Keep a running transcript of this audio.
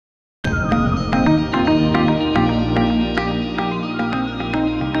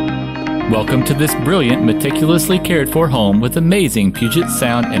Welcome to this brilliant, meticulously cared for home with amazing Puget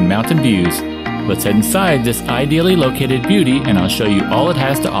Sound and mountain views. Let's head inside this ideally located beauty and I'll show you all it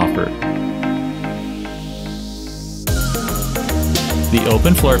has to offer. The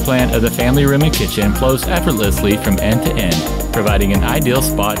open floor plan of the family room and kitchen flows effortlessly from end to end, providing an ideal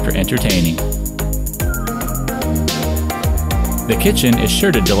spot for entertaining. The kitchen is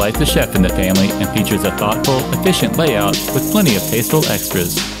sure to delight the chef in the family and features a thoughtful, efficient layout with plenty of tasteful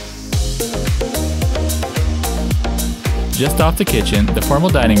extras. Just off the kitchen, the formal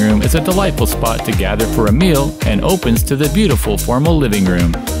dining room is a delightful spot to gather for a meal and opens to the beautiful formal living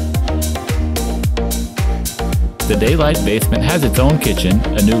room. The daylight basement has its own kitchen,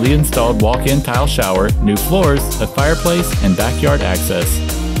 a newly installed walk-in tile shower, new floors, a fireplace, and backyard access.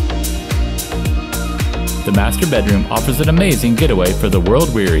 The master bedroom offers an amazing getaway for the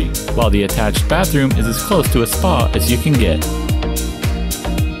world-weary, while the attached bathroom is as close to a spa as you can get.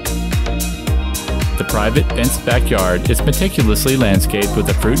 The private fenced backyard is meticulously landscaped with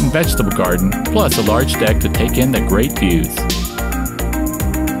a fruit and vegetable garden, plus a large deck to take in the great views.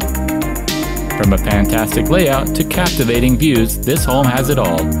 From a fantastic layout to captivating views, this home has it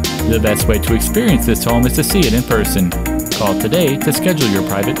all. The best way to experience this home is to see it in person. Call today to schedule your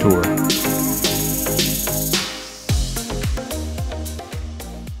private tour.